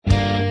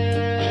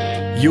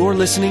You're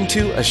listening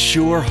to A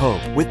Sure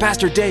Hope with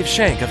Pastor Dave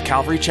Shank of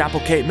Calvary Chapel,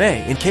 Cape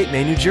May in Cape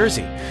May, New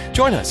Jersey.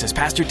 Join us as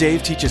Pastor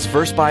Dave teaches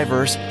verse by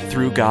verse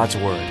through God's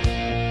Word.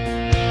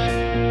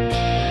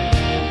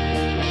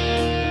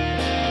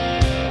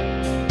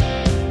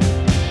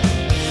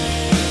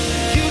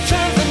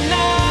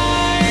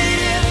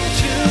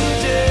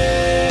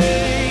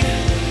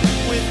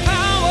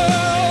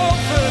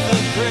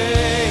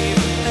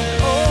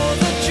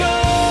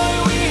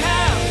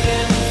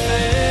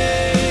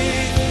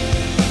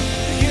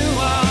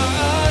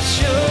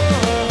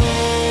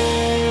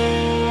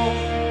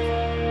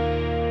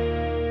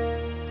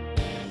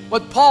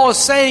 What Paul is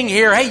saying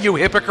here, hey, you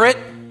hypocrite,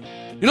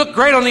 you look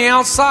great on the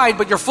outside,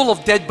 but you're full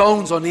of dead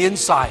bones on the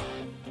inside.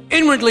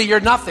 Inwardly,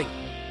 you're nothing.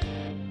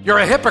 You're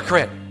a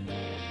hypocrite.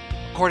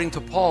 According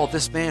to Paul,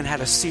 this man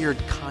had a seared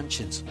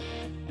conscience.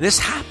 And this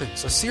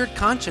happens. A seared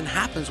conscience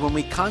happens when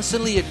we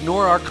constantly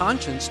ignore our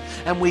conscience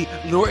and we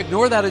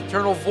ignore that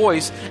eternal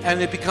voice,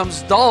 and it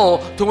becomes dull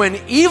to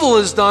when evil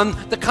is done,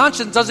 the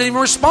conscience doesn't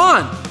even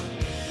respond.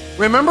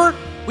 Remember?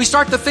 We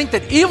start to think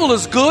that evil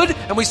is good,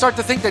 and we start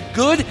to think that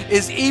good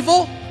is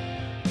evil.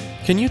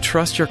 Can you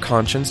trust your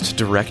conscience to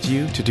direct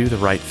you to do the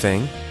right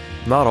thing?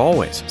 Not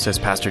always, says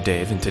Pastor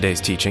Dave in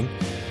today's teaching.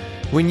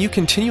 When you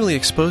continually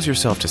expose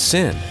yourself to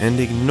sin and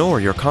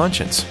ignore your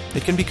conscience,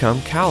 it can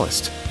become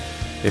calloused.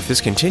 If this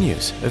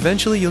continues,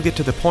 eventually you'll get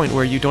to the point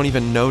where you don't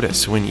even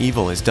notice when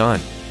evil is done.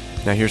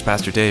 Now here's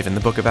Pastor Dave in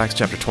the book of Acts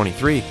chapter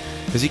 23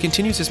 as he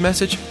continues his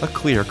message, A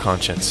Clear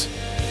Conscience.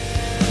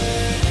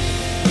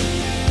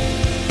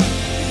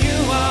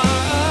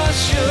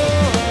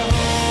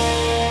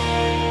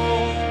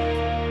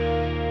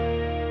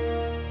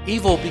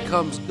 Evil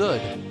becomes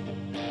good,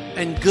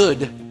 and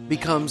good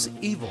becomes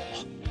evil.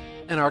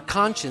 And our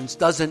conscience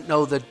doesn't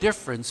know the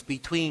difference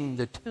between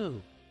the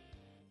two.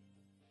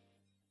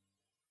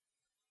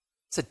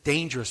 It's a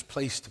dangerous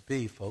place to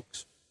be,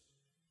 folks.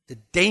 It's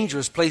a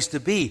dangerous place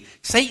to be.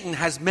 Satan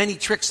has many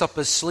tricks up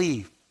his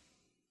sleeve.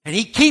 And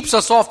he keeps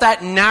us off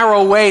that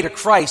narrow way to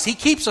Christ. He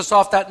keeps us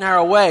off that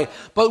narrow way.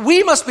 But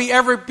we must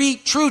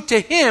be true to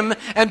him,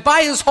 and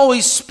by his Holy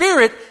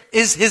Spirit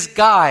is his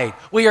guide.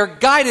 We are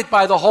guided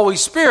by the Holy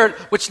Spirit,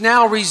 which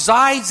now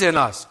resides in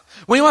us.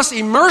 We must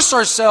immerse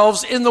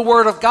ourselves in the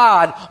Word of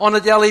God on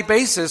a daily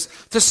basis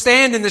to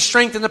stand in the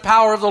strength and the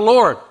power of the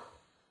Lord,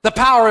 the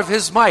power of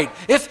his might.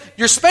 If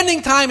you're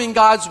spending time in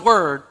God's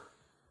Word,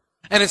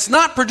 and it's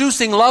not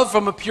producing love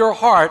from a pure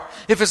heart,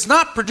 if it's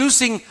not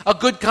producing a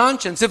good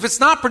conscience, if it's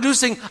not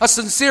producing a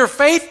sincere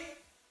faith,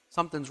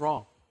 something's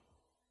wrong.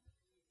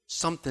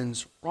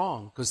 Something's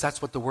wrong, because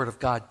that's what the Word of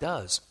God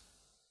does.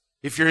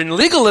 If you're in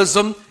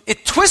legalism,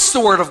 it twists the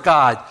Word of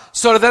God,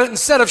 so that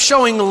instead of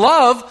showing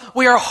love,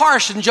 we are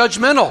harsh and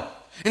judgmental.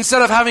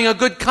 Instead of having a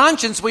good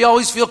conscience, we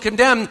always feel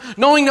condemned,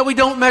 knowing that we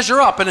don't measure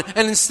up. And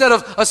instead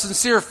of a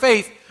sincere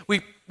faith,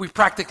 we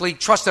practically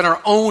trust in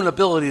our own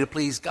ability to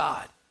please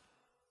God.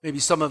 Maybe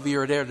some of you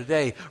are there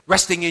today,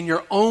 resting in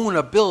your own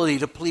ability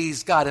to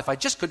please God. If I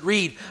just could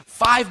read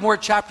 5 more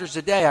chapters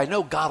a day, I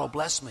know God will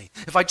bless me.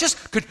 If I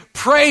just could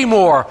pray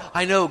more,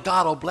 I know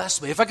God will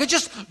bless me. If I could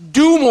just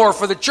do more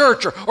for the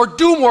church or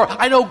do more,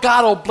 I know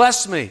God will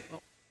bless me.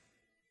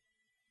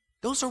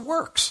 Those are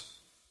works.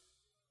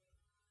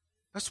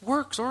 That's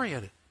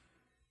works-oriented.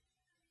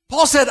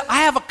 Paul said,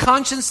 I have a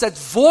conscience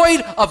that's void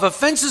of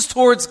offenses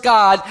towards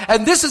God,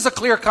 and this is a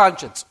clear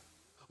conscience.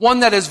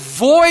 One that is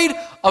void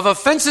of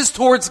offenses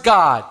towards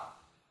God.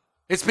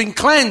 It's been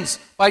cleansed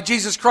by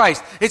Jesus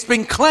Christ. It's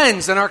been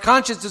cleansed and our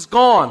conscience is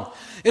gone.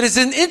 It is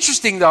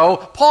interesting though,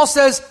 Paul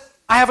says,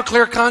 I have a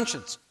clear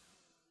conscience.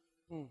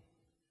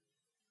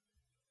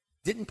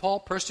 Didn't Paul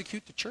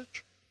persecute the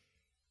church?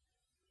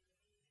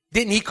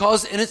 Didn't he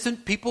cause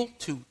innocent people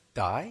to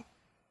die?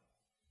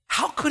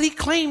 How could he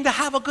claim to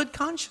have a good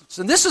conscience?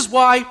 And this is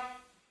why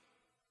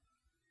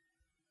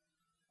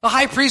the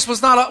high priest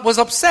was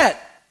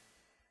upset.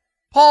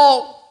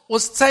 Paul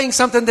was saying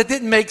something that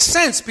didn't make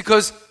sense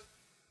because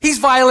he's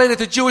violated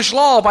the Jewish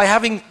law by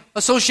having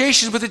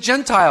associations with the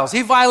Gentiles.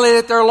 He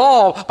violated their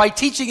law by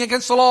teaching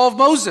against the law of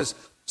Moses.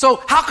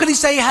 So how could he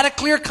say he had a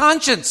clear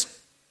conscience?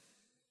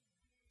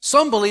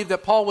 Some believe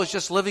that Paul was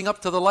just living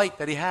up to the light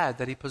that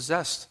he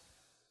possessed.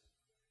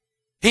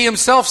 He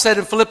himself said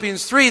in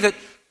Philippians 3 that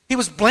he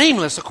was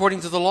blameless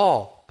according to the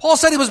law. Paul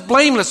said he was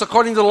blameless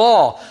according to the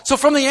law. So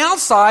from the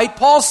outside,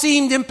 Paul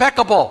seemed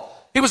impeccable.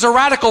 He was a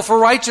radical for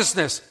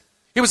righteousness.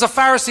 He was a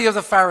Pharisee of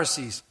the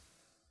Pharisees.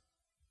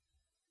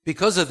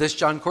 Because of this,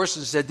 John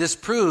Corson said, this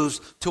proves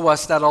to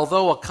us that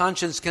although a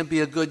conscience can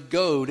be a good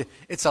goad,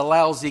 it's a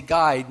lousy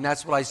guide. And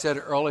that's what I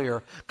said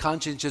earlier.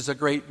 Conscience is a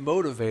great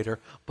motivator,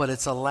 but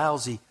it's a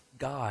lousy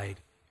guide.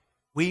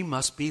 We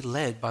must be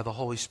led by the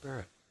Holy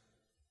Spirit.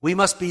 We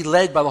must be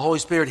led by the Holy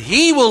Spirit.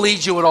 He will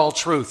lead you in all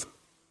truth.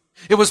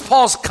 It was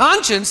Paul's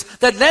conscience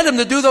that led him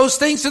to do those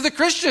things to the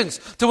Christians,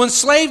 to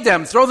enslave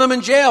them, throw them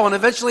in jail, and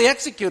eventually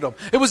execute them.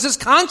 It was his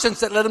conscience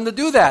that led him to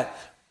do that.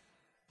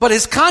 But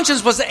his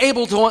conscience was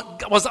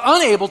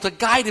unable to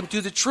guide him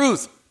to the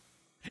truth.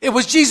 It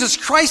was Jesus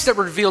Christ that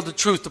revealed the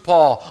truth to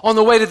Paul on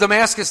the way to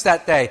Damascus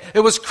that day.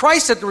 It was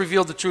Christ that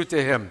revealed the truth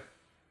to him.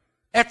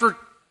 After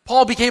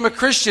Paul became a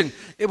Christian,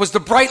 it was the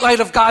bright light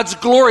of God's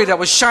glory that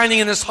was shining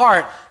in his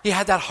heart. He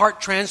had that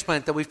heart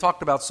transplant that we've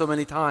talked about so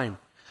many times.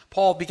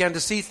 Paul began to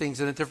see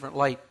things in a different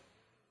light.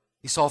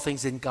 He saw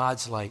things in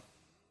God's light.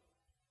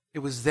 It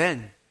was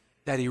then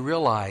that he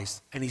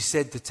realized, and he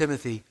said to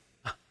Timothy,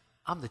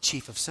 I'm the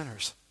chief of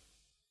sinners.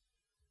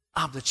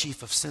 I'm the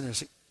chief of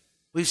sinners.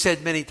 We've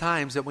said many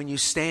times that when you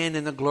stand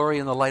in the glory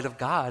and the light of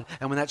God,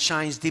 and when that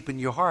shines deep in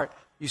your heart,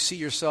 you see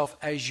yourself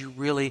as you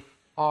really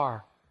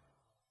are.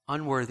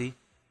 Unworthy,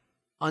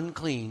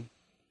 unclean,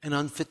 and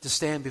unfit to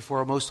stand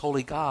before a most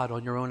holy God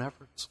on your own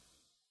efforts.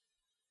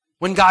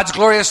 When God's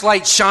glorious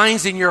light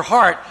shines in your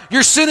heart,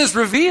 your sin is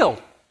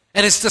revealed,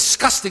 and it's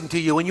disgusting to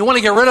you, and you want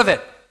to get rid of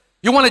it.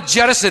 You want to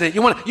jettison it.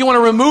 You want to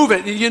remove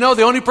it. You know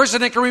the only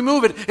person that can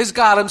remove it is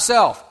God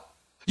himself.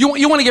 You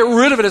want to get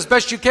rid of it as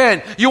best you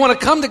can. You want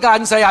to come to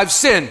God and say, I've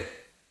sinned.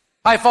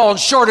 I've fallen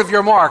short of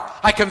your mark.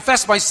 I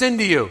confess my sin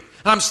to you.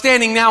 And I'm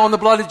standing now in the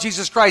blood of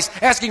Jesus Christ,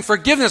 asking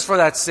forgiveness for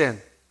that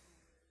sin.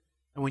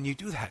 And when you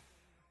do that,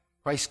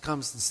 Christ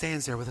comes and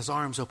stands there with his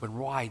arms open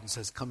wide and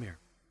says, come here.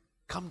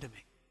 Come to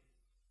me.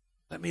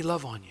 Let me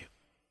love on you.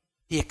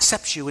 He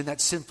accepts you in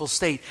that sinful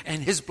state,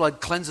 and his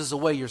blood cleanses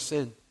away your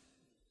sin.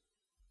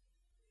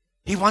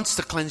 He wants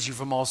to cleanse you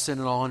from all sin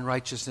and all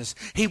unrighteousness.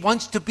 He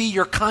wants to be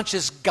your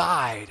conscious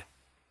guide.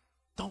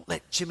 Don't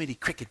let Jiminy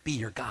Cricket be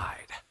your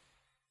guide.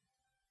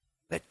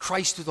 Let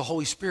Christ through the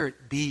Holy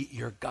Spirit be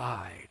your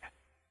guide.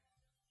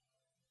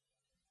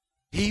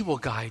 He will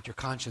guide your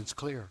conscience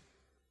clear.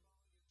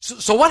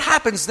 So what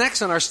happens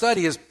next in our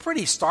study is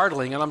pretty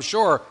startling, and I'm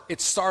sure it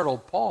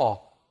startled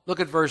Paul. Look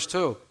at verse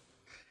 2.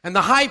 And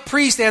the high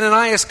priest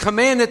Ananias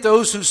commanded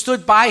those who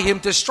stood by him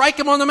to strike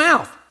him on the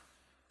mouth.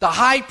 The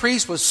high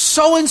priest was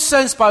so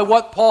incensed by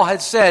what Paul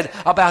had said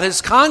about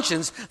his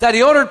conscience that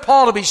he ordered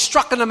Paul to be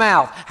struck in the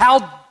mouth.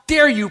 How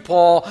dare you,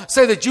 Paul,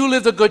 say that you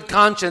lived a good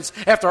conscience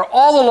after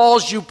all the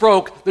laws you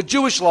broke, the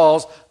Jewish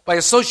laws, by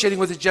associating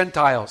with the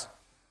Gentiles?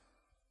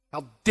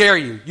 How dare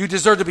you? You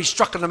deserve to be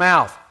struck in the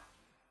mouth.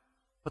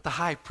 But the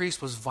high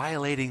priest was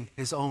violating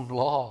his own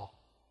law.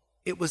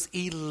 It was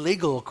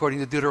illegal, according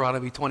to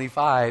Deuteronomy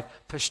 25,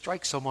 to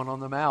strike someone on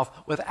the mouth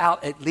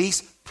without at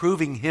least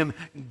proving him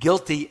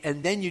guilty.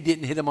 And then you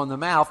didn't hit him on the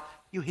mouth,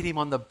 you hit him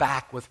on the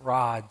back with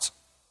rods.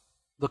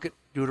 Look at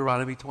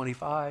Deuteronomy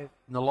 25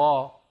 in the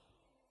law.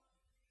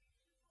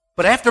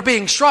 But after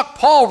being struck,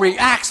 Paul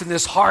reacts in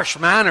this harsh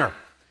manner.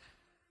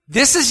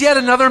 This is yet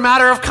another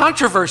matter of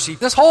controversy.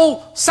 This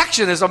whole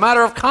section is a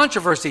matter of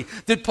controversy.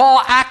 Did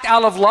Paul act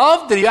out of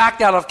love? Did he act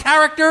out of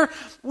character?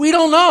 We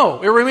don't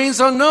know. It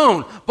remains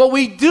unknown. But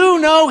we do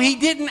know he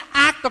didn't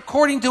act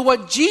according to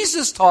what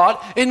Jesus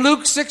taught in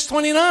Luke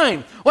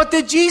 6:29. What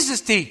did Jesus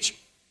teach?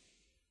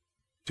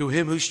 To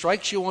him who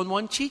strikes you on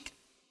one cheek,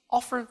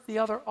 offer the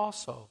other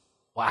also.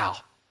 Wow.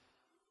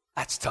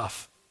 That's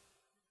tough.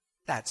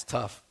 That's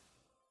tough.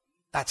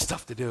 That's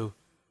tough to do.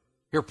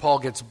 Here Paul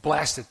gets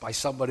blasted by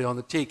somebody on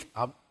the cheek.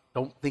 I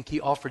don't think he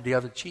offered the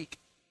other cheek.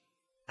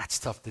 That's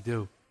tough to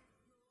do.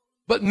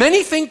 But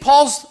many think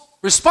Paul's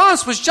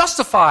response was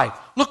justified.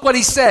 Look what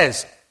he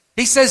says.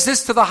 He says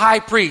this to the high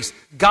priest.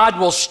 God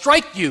will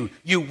strike you,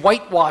 you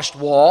whitewashed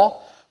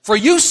wall, for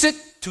you sit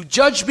to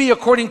judge me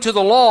according to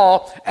the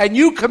law, and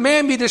you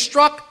command me to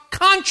struck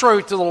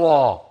contrary to the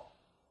law.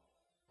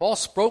 Paul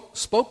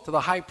spoke to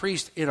the high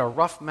priest in a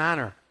rough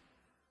manner.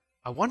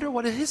 I wonder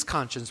what his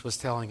conscience was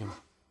telling him.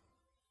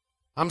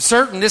 I'm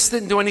certain this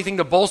didn't do anything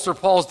to bolster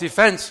Paul's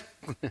defense.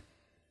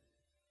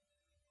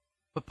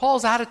 But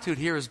Paul's attitude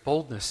here is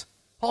boldness.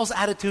 Paul's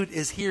attitude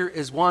is here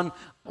is one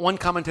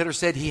commentator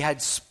said he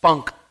had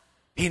spunk.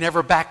 He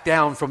never backed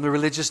down from the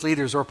religious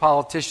leaders or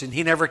politicians.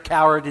 He never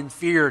cowered and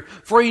feared,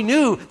 for he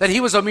knew that he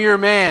was a mere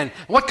man.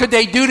 What could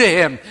they do to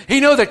him? He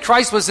knew that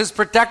Christ was his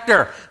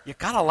protector. You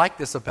gotta like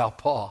this about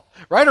Paul.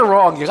 Right or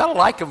wrong, you gotta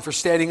like him for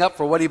standing up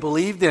for what he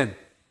believed in.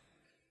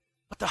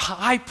 But the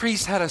high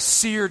priest had a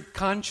seared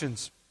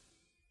conscience.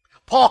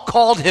 Paul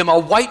called him a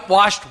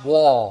whitewashed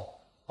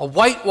wall. A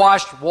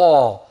whitewashed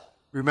wall.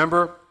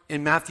 Remember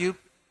in Matthew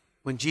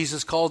when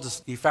Jesus called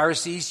the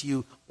Pharisees,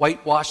 you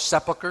whitewashed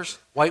sepulchres?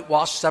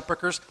 Whitewashed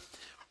sepulchres.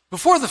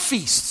 Before the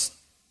feasts,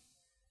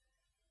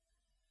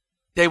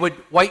 they would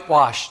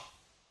whitewash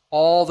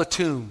all the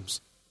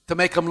tombs to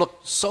make them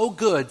look so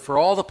good for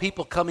all the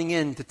people coming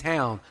into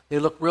town. They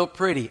look real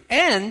pretty.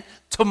 And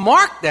to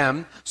mark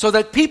them so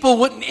that people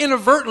wouldn't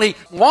inadvertently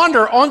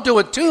wander onto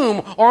a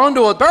tomb or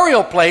onto a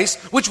burial place,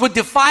 which would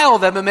defile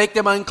them and make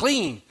them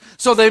unclean.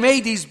 So they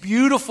made these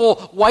beautiful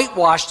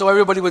whitewash so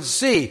everybody would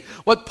see.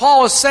 What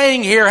Paul is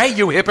saying here, hey,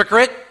 you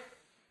hypocrite.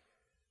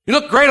 You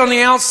look great on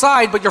the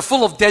outside, but you're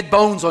full of dead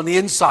bones on the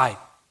inside.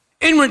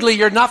 Inwardly,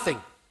 you're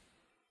nothing.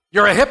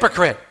 You're a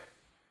hypocrite.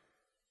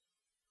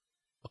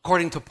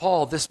 According to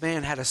Paul, this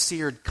man had a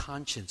seared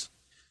conscience.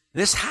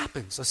 This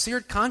happens. A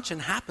seared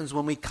conscience happens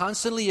when we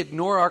constantly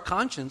ignore our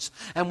conscience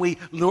and we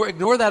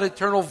ignore that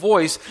eternal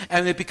voice,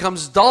 and it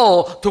becomes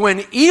dull to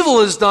when evil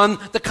is done,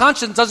 the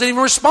conscience doesn't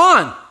even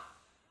respond.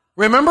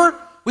 Remember?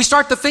 We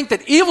start to think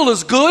that evil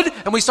is good,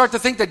 and we start to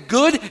think that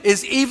good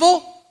is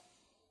evil.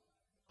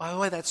 By the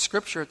way, that's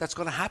scripture. That's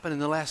going to happen in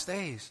the last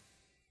days.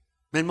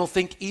 Men will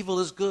think evil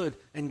is good,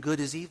 and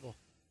good is evil.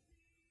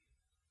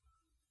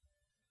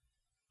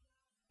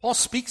 Paul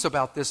speaks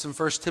about this in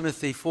 1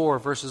 Timothy 4,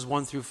 verses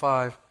 1 through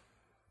 5.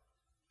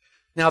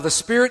 Now the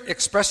Spirit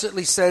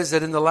expressly says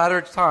that in the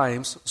latter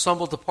times some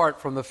will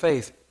depart from the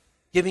faith,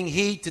 giving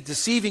heed to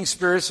deceiving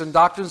spirits and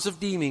doctrines of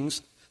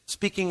demons,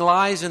 speaking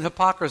lies and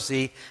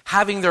hypocrisy,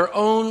 having their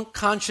own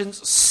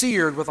conscience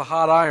seared with a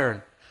hot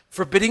iron,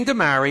 forbidding to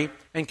marry,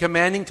 and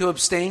commanding to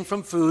abstain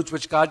from foods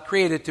which God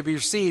created to be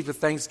received with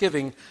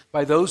thanksgiving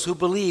by those who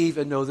believe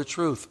and know the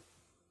truth.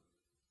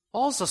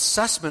 Paul's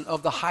assessment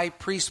of the high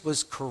priest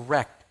was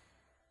correct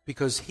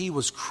because he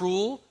was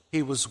cruel,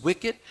 he was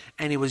wicked,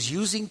 and he was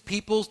using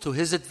people to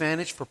his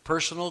advantage for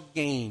personal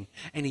gain.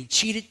 And he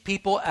cheated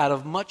people out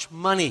of much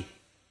money.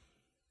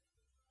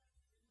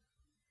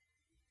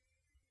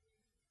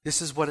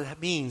 This is what it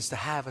means to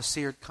have a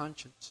seared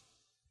conscience.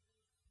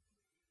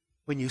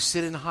 When you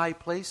sit in high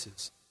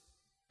places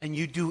and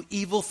you do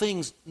evil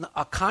things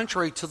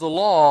contrary to the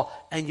law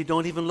and you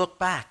don't even look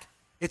back.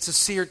 It's a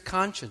seared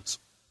conscience.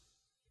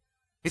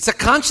 It's a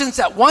conscience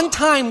at one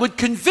time would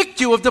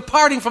convict you of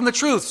departing from the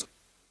truth.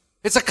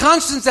 It's a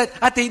conscience that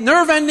at the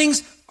nerve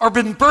endings are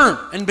been burnt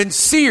and been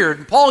seared.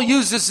 And Paul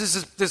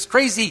uses this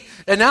crazy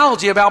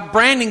analogy about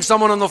branding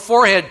someone on the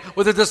forehead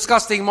with a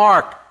disgusting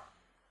mark.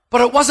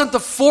 But it wasn't the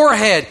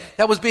forehead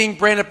that was being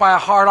branded by a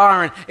hard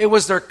iron. It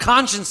was their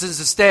consciences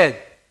instead.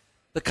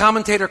 The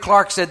commentator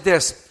Clark said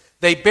this: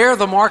 they bear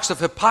the marks of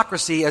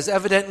hypocrisy as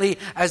evidently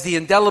as the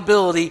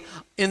indelibility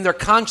in their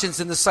conscience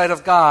in the sight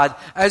of God,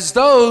 as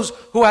those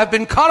who have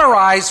been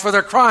cauterized for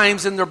their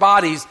crimes in their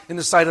bodies in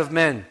the sight of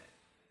men.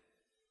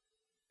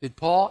 Did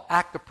Paul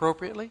act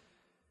appropriately?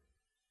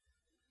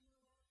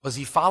 Was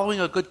he following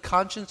a good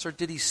conscience, or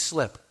did he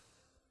slip?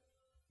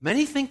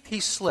 Many think he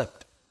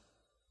slipped.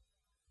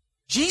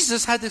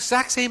 Jesus had the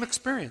exact same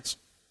experience.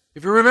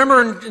 If you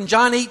remember in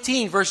John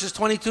 18, verses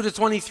 22 to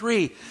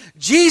 23,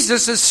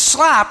 Jesus is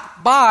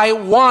slapped by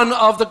one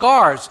of the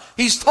guards.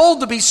 He's told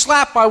to be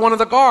slapped by one of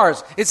the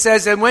guards. It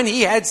says, and when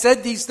he had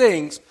said these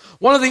things,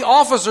 one of the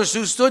officers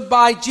who stood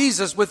by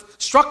Jesus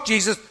struck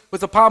Jesus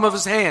with the palm of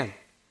his hand,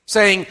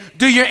 saying,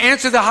 do you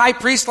answer the high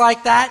priest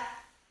like that?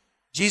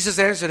 Jesus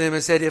answered him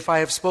and said, if I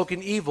have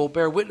spoken evil,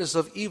 bear witness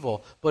of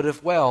evil. But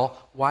if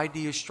well, why do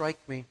you strike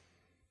me?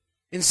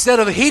 Instead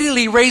of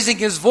heatedly raising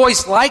his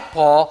voice like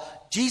Paul,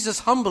 Jesus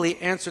humbly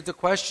answered the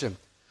question.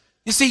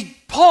 You see,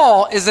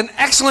 Paul is an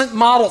excellent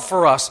model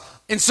for us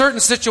in certain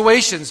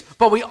situations,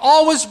 but we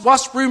always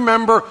must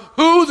remember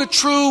who the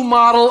true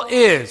model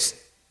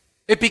is.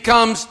 It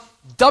becomes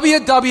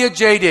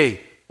WWJD.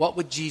 What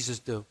would Jesus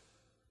do?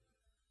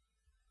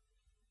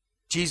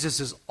 Jesus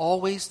is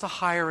always the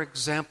higher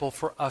example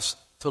for us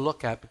to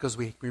look at, because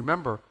we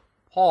remember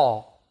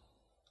Paul,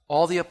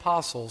 all the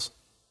apostles,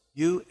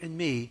 you and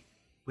me,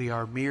 we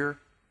are mere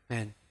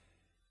men,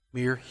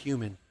 mere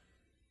human.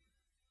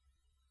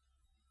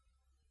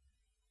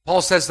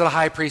 Paul says to the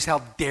high priest, how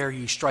dare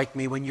you strike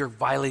me when you're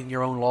violating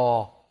your own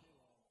law?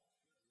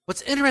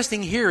 What's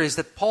interesting here is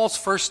that Paul's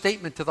first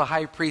statement to the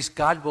high priest,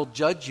 God will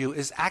judge you,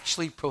 is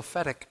actually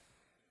prophetic.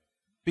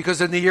 Because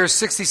in the year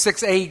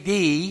 66 AD,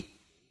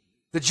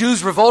 the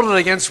Jews revolted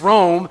against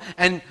Rome,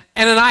 and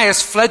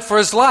Ananias fled for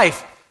his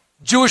life.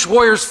 Jewish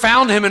warriors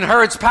found him in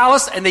Herod's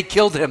palace, and they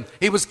killed him.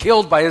 He was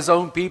killed by his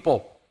own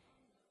people.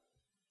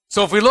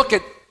 So if we look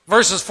at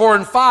verses 4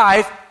 and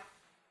 5,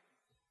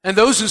 and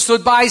those who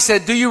stood by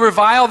said, do you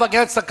revile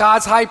against the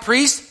God's high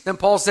priest? Then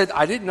Paul said,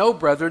 I didn't know,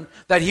 brethren,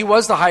 that he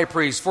was the high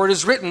priest. For it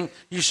is written,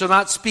 you shall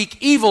not speak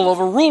evil of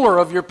a ruler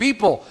of your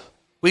people.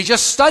 We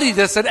just studied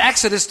this in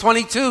Exodus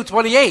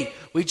 22:28.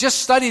 We just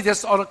studied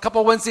this on a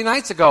couple Wednesday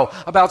nights ago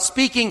about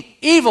speaking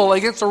evil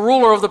against a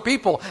ruler of the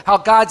people. How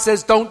God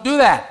says, don't do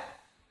that.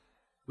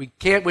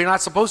 We're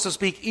not supposed to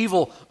speak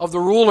evil of the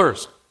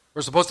rulers.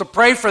 We're supposed to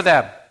pray for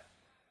them.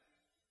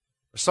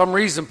 For some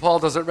reason, Paul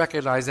doesn't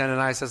recognize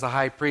Ananias as a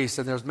high priest,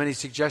 and there's many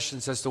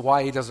suggestions as to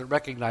why he doesn't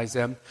recognize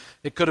them.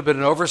 It could have been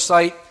an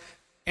oversight.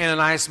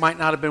 Ananias might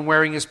not have been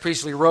wearing his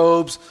priestly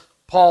robes.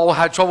 Paul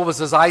had trouble with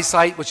his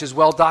eyesight, which is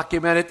well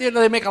documented.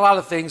 They make a lot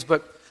of things,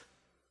 but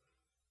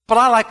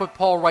I like what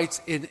Paul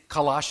writes in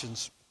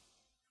Colossians.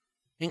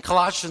 In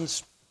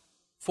Colossians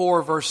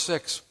 4, verse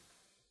 6,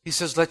 he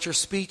says, let your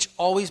speech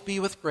always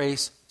be with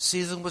grace,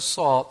 seasoned with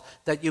salt,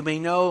 that you may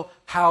know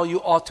how you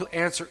ought to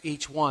answer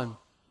each one.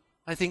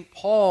 I think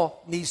Paul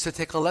needs to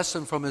take a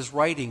lesson from his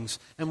writings.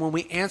 And when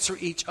we answer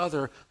each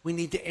other, we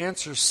need to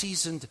answer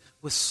seasoned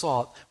with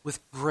salt, with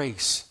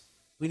grace.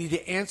 We need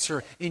to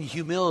answer in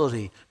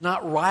humility,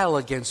 not rile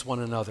against one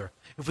another.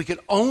 If we could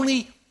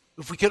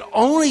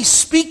only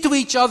speak to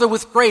each other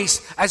with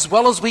grace as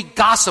well as we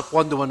gossip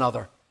one to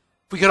another.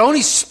 If we could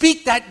only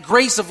speak that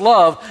grace of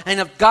love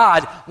and of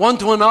God one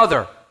to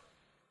another,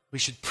 we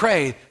should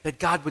pray that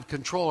God would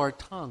control our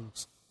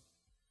tongues.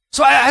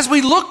 So as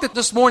we looked at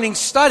this morning's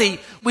study,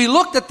 we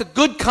looked at the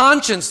good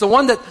conscience, the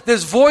one that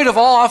is void of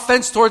all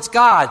offense towards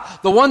God,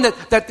 the one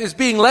that is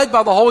being led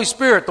by the Holy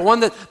Spirit, the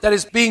one that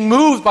is being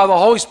moved by the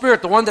Holy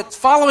Spirit, the one that's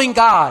following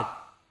God.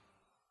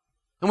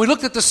 And we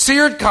looked at the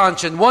seared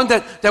conscience, one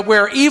that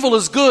where evil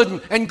is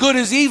good and good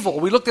is evil.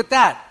 We looked at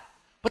that.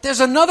 But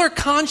there's another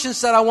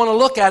conscience that I want to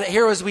look at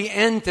here as we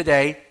end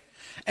today,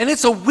 and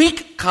it's a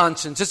weak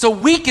conscience. It's a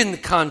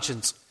weakened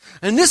conscience.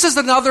 And this is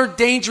another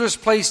dangerous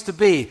place to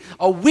be,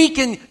 a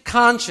weakened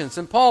conscience.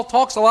 And Paul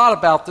talks a lot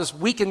about this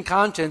weakened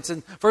conscience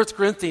in 1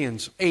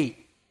 Corinthians 8.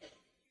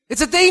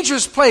 It's a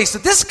dangerous place.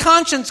 This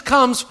conscience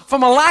comes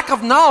from a lack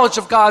of knowledge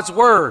of God's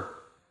Word.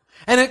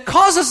 And it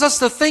causes us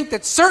to think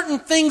that certain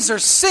things are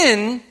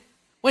sin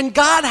when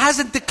God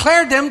hasn't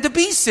declared them to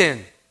be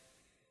sin.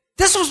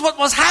 This was what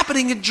was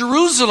happening in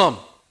Jerusalem.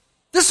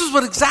 This is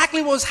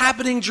exactly what was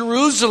happening in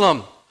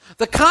Jerusalem.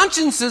 The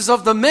consciences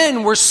of the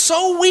men were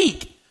so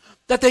weak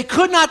that they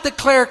could not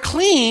declare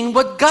clean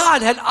what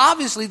God had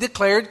obviously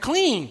declared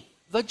clean,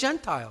 the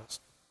Gentiles.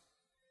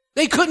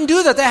 They couldn't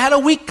do that. They had a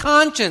weak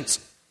conscience.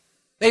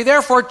 They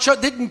therefore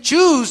didn't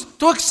choose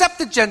to accept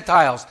the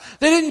Gentiles.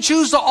 They didn't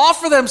choose to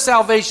offer them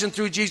salvation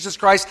through Jesus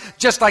Christ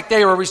just like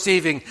they were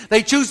receiving.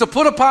 They choose to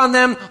put upon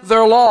them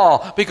their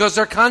law because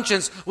their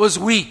conscience was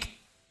weak.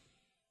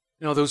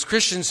 You know, those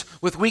Christians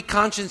with weak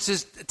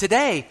consciences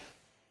today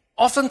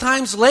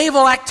oftentimes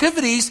label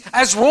activities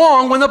as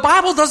wrong when the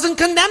Bible doesn't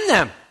condemn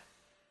them.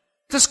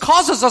 This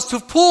causes us to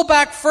pull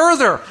back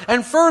further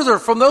and further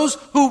from those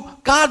who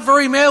God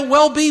very may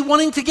well be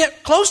wanting to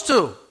get close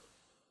to.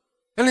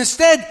 And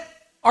instead,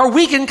 our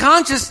weakened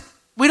conscience,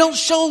 we don't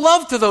show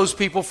love to those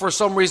people for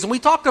some reason. We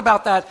talked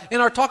about that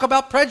in our talk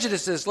about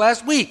prejudices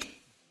last week.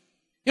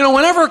 You know,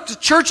 whenever the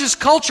church's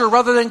culture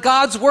rather than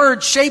God's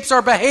Word shapes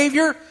our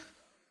behavior,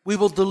 we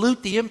will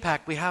dilute the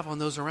impact we have on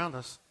those around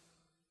us.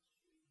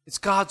 It's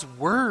God's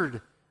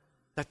Word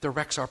that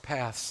directs our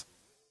paths.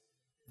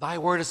 Thy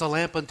Word is a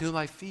lamp unto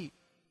my feet,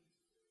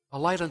 a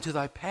light unto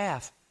thy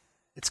path.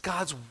 It's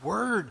God's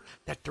Word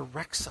that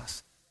directs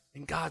us.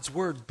 In God's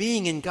Word,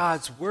 being in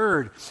God's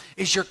Word.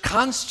 Is your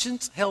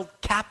conscience held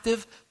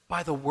captive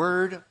by the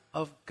Word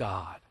of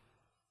God?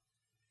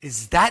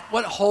 Is that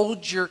what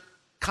holds your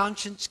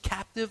conscience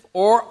captive?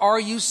 Or are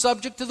you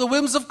subject to the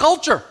whims of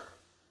culture?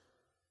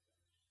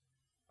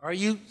 Are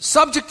you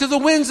subject to the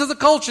winds of the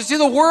culture? See,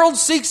 the world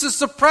seeks to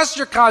suppress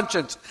your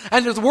conscience.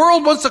 And the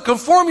world wants to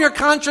conform your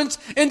conscience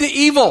into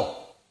evil,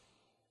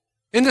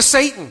 into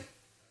Satan.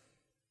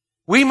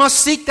 We must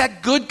seek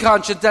that good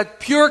conscience,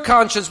 that pure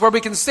conscience where we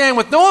can stand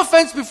with no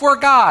offense before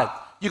God.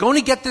 You can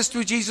only get this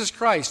through Jesus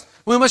Christ.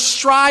 We must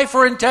strive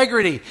for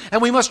integrity,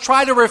 and we must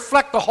try to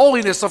reflect the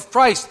holiness of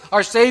Christ,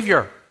 our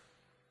Savior.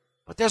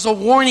 But there's a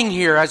warning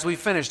here as we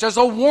finish. There's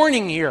a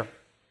warning here.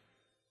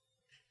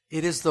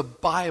 It is the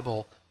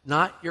Bible,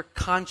 not your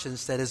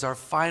conscience, that is our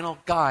final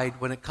guide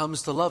when it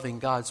comes to loving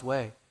God's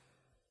way.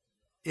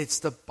 It's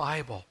the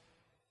Bible.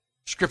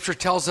 Scripture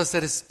tells us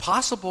that it's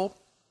possible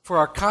for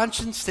our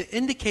conscience to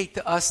indicate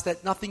to us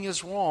that nothing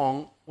is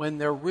wrong when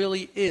there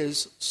really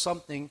is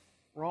something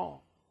wrong.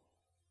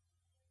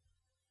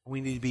 We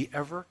need to be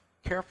ever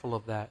careful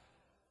of that.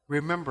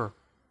 Remember,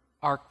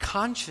 our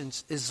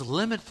conscience is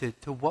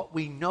limited to what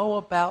we know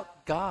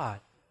about God.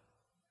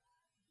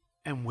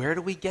 And where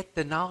do we get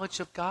the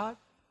knowledge of God?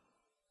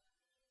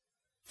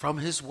 From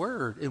His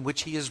Word, in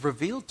which He is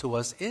revealed to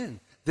us in.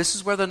 This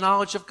is where the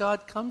knowledge of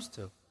God comes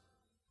to.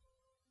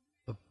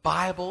 The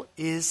Bible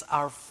is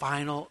our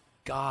final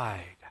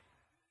guide.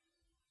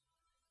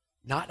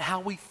 Not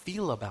how we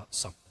feel about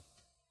something.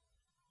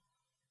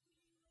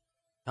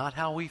 Not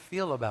how we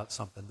feel about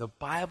something. The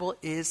Bible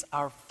is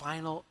our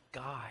final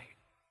guide.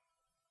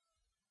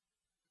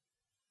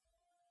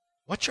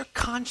 What's your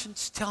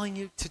conscience telling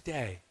you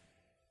today?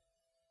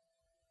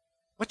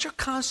 What's your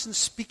conscience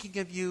speaking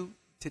of you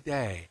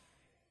today?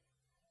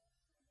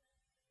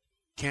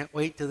 Can't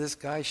wait till this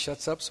guy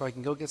shuts up so I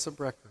can go get some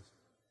breakfast.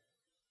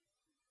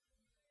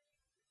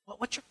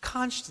 What's your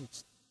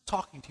conscience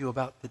talking to you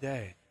about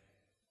today?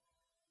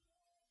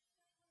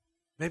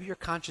 Maybe your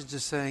conscience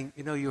is saying,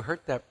 you know, you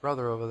hurt that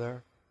brother over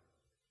there.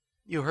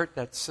 You hurt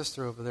that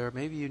sister over there.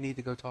 Maybe you need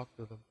to go talk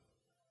to them.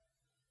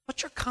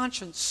 What's your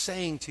conscience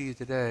saying to you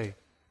today?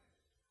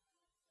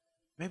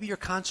 Maybe your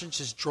conscience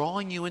is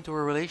drawing you into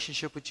a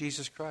relationship with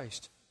Jesus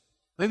Christ.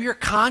 Maybe your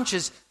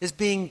conscience is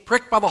being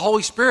pricked by the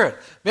Holy Spirit.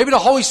 Maybe the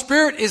Holy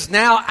Spirit is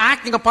now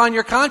acting upon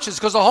your conscience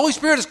because the Holy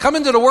Spirit has come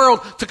into the world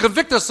to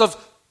convict us of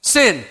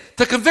sin,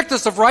 to convict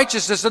us of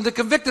righteousness, and to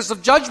convict us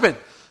of judgment.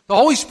 The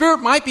Holy Spirit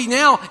might be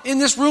now in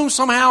this room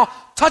somehow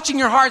touching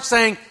your heart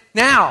saying,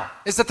 now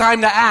is the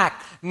time to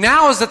act.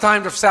 Now is the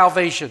time of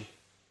salvation.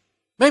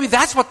 Maybe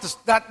that's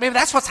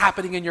what's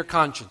happening in your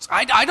conscience.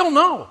 I don't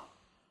know.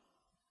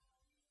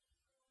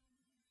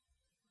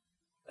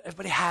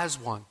 Everybody has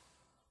one.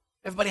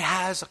 Everybody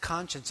has a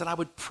conscience, and I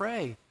would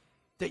pray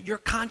that your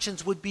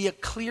conscience would be a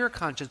clear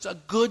conscience, a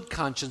good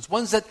conscience,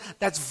 one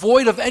that's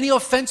void of any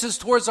offenses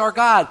towards our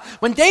God.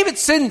 When David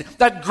sinned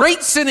that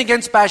great sin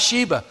against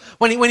Bathsheba,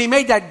 when he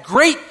made that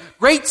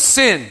great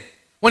sin,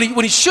 When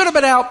he should have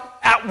been out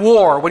at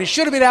war, when he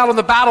should have been out on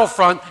the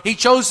battlefront, he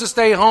chose to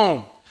stay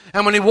home.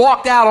 And when he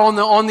walked out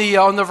on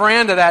the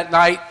veranda that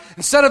night,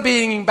 instead of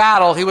being in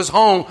battle, he was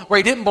home where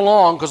he didn't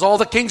belong because all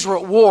the kings were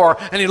at war.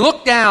 And he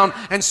looked down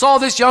and saw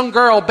this young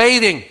girl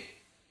bathing,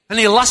 and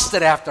he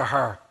lusted after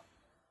her.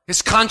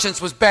 His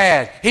conscience was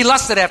bad. He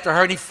lusted after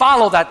her, and he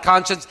followed that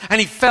conscience, and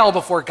he fell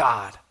before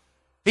God.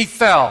 He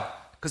fell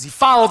because he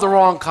followed the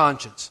wrong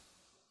conscience.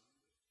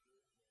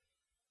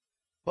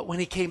 But when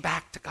he came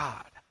back to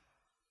God,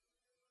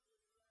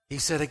 he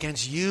said,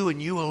 against you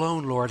and you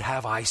alone, Lord,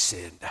 have I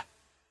sinned.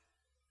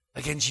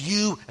 Against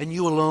you and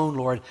you alone,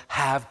 Lord,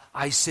 have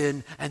I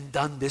sinned and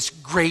done this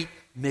great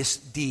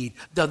misdeed,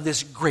 done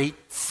this great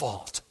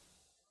fault.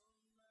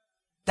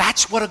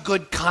 That's what a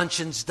good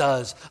conscience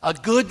does. A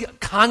good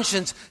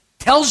conscience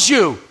tells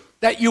you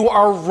that you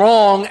are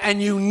wrong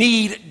and you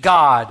need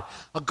God.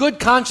 A good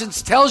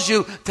conscience tells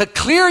you to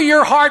clear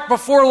your heart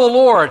before the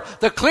Lord,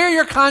 to clear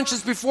your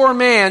conscience before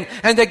man,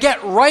 and to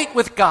get right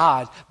with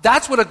God.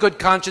 That's what a good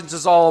conscience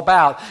is all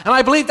about. And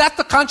I believe that's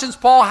the conscience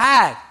Paul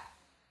had.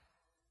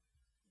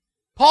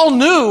 Paul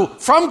knew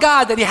from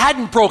God that he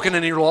hadn't broken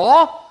any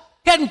law.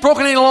 He hadn't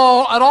broken any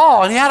law at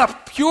all. And he had a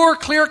pure,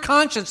 clear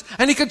conscience.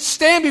 And he could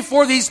stand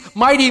before these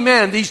mighty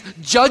men, these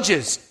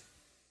judges,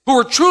 who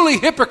were truly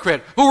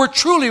hypocrite, who were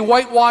truly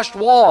whitewashed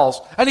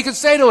walls. And he could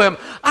say to him,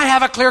 I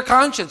have a clear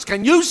conscience.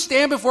 Can you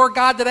stand before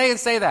God today and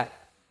say that?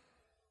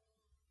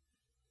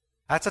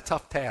 That's a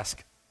tough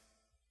task.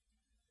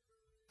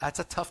 That's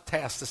a tough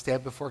task to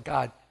stand before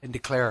God and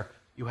declare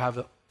you have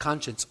a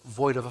conscience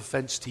void of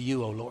offense to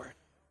you, O Lord.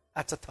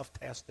 That's a tough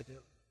task to do.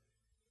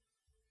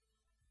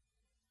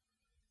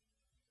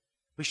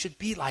 We should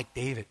be like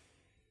David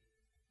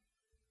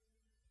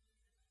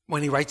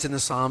when he writes in the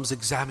Psalms,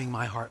 examine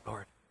my heart,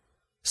 Lord.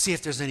 See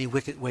if there's any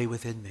wicked way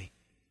within me.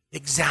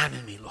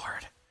 Examine me,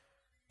 Lord.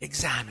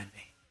 Examine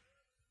me.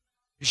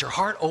 Is your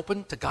heart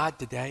open to God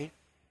today?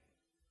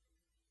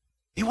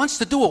 He wants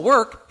to do a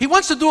work. He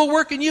wants to do a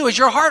work in you. Is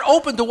your heart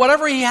open to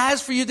whatever he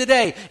has for you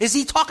today? Is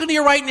he talking to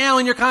you right now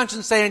in your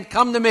conscience saying,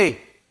 come to me?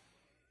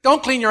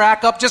 Don't clean your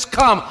act up. Just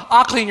come.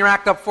 I'll clean your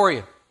act up for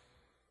you.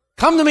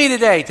 Come to me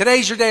today.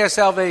 Today's your day of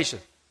salvation.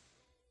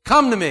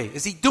 Come to me.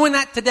 Is he doing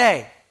that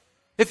today?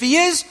 If he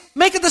is,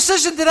 make a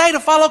decision today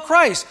to follow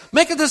Christ.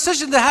 Make a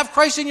decision to have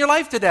Christ in your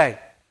life today.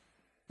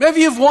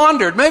 Maybe you've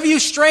wandered. Maybe you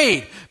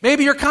strayed.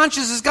 Maybe your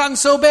conscience has gotten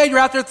so bad you're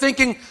out there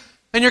thinking,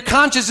 and your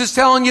conscience is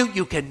telling you,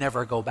 you can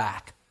never go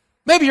back.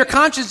 Maybe your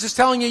conscience is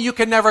telling you, you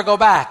can never go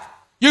back.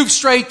 You've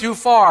strayed too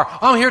far.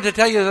 I'm here to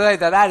tell you today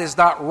that that is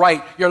not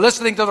right. You're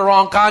listening to the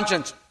wrong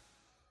conscience.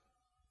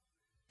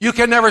 You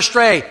can never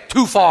stray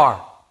too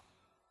far.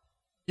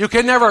 You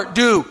can never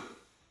do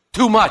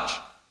too much,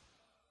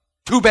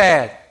 too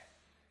bad.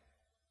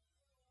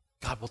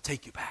 God will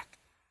take you back.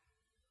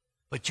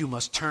 But you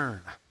must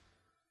turn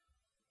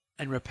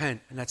and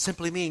repent. And that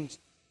simply means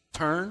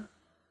turn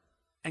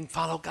and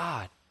follow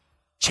God.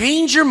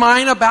 Change your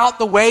mind about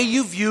the way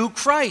you view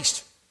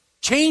Christ.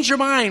 Change your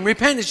mind.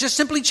 Repent is just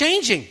simply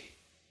changing.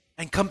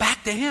 And come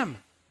back to him.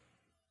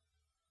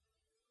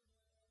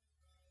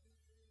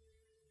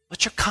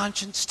 What's your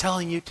conscience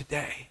telling you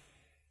today?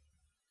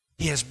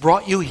 He has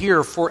brought you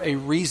here for a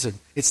reason.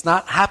 It's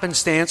not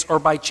happenstance or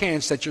by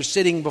chance that you're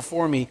sitting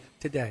before me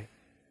today.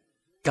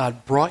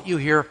 God brought you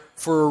here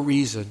for a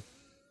reason.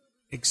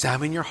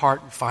 Examine your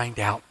heart and find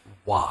out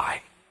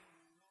why.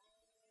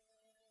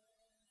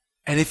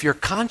 And if your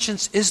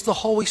conscience is the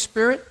Holy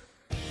Spirit,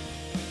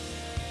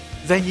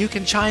 then you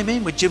can chime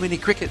in with Jiminy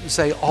Cricket and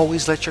say,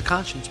 always let your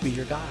conscience be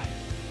your guide.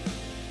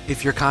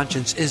 If your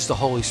conscience is the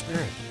Holy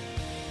Spirit.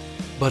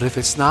 But if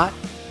it's not,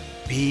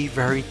 be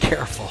very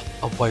careful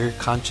of what your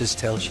conscience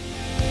tells you.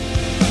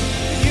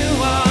 You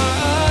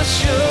are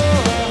sure.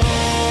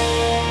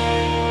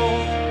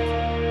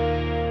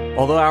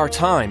 Although our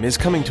time is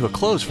coming to a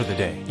close for the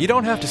day, you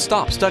don't have to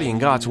stop studying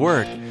God's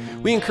Word.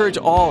 We encourage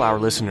all our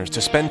listeners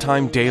to spend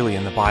time daily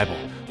in the Bible,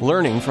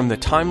 learning from the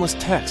timeless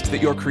text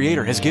that your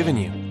Creator has given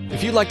you.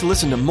 If you'd like to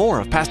listen to more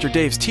of Pastor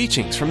Dave's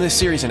teachings from this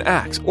series in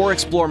Acts or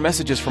explore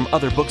messages from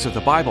other books of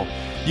the Bible,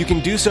 you can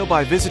do so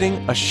by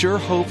visiting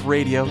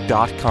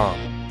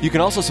ASureHopeRadio.com. You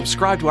can also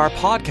subscribe to our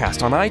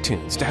podcast on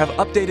iTunes to have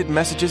updated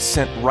messages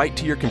sent right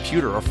to your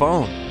computer or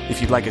phone.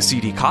 If you'd like a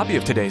CD copy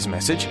of today's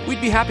message, we'd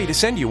be happy to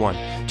send you one.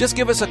 Just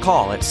give us a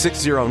call at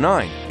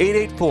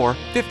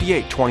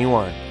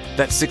 609-884-5821.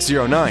 That's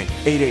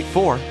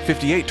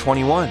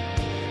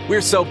 609-884-5821.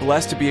 We're so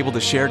blessed to be able to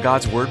share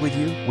God's Word with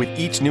you with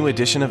each new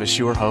edition of A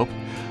Sure Hope,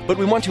 but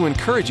we want to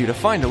encourage you to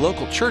find a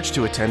local church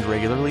to attend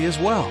regularly as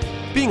well.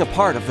 Being a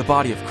part of the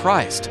body of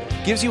Christ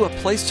gives you a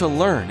place to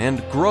learn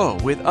and grow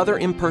with other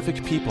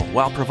imperfect people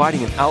while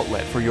providing an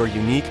outlet for your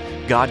unique,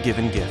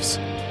 God-given gifts.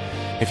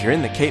 If you're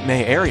in the Cape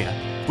May area,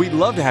 we'd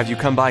love to have you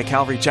come by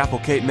Calvary Chapel,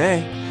 Cape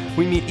May.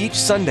 We meet each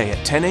Sunday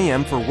at 10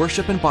 a.m. for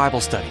worship and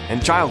Bible study,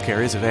 and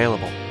childcare is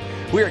available.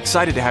 We're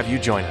excited to have you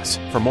join us.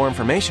 For more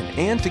information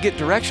and to get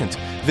directions,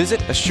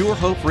 visit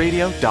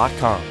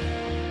ASureHopeRadio.com.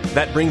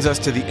 That brings us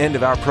to the end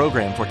of our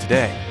program for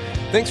today.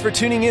 Thanks for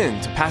tuning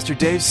in to Pastor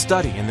Dave's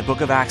study in the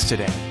book of Acts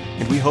today.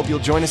 and we hope you'll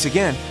join us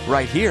again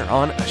right here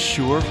on A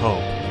Sure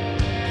Hope.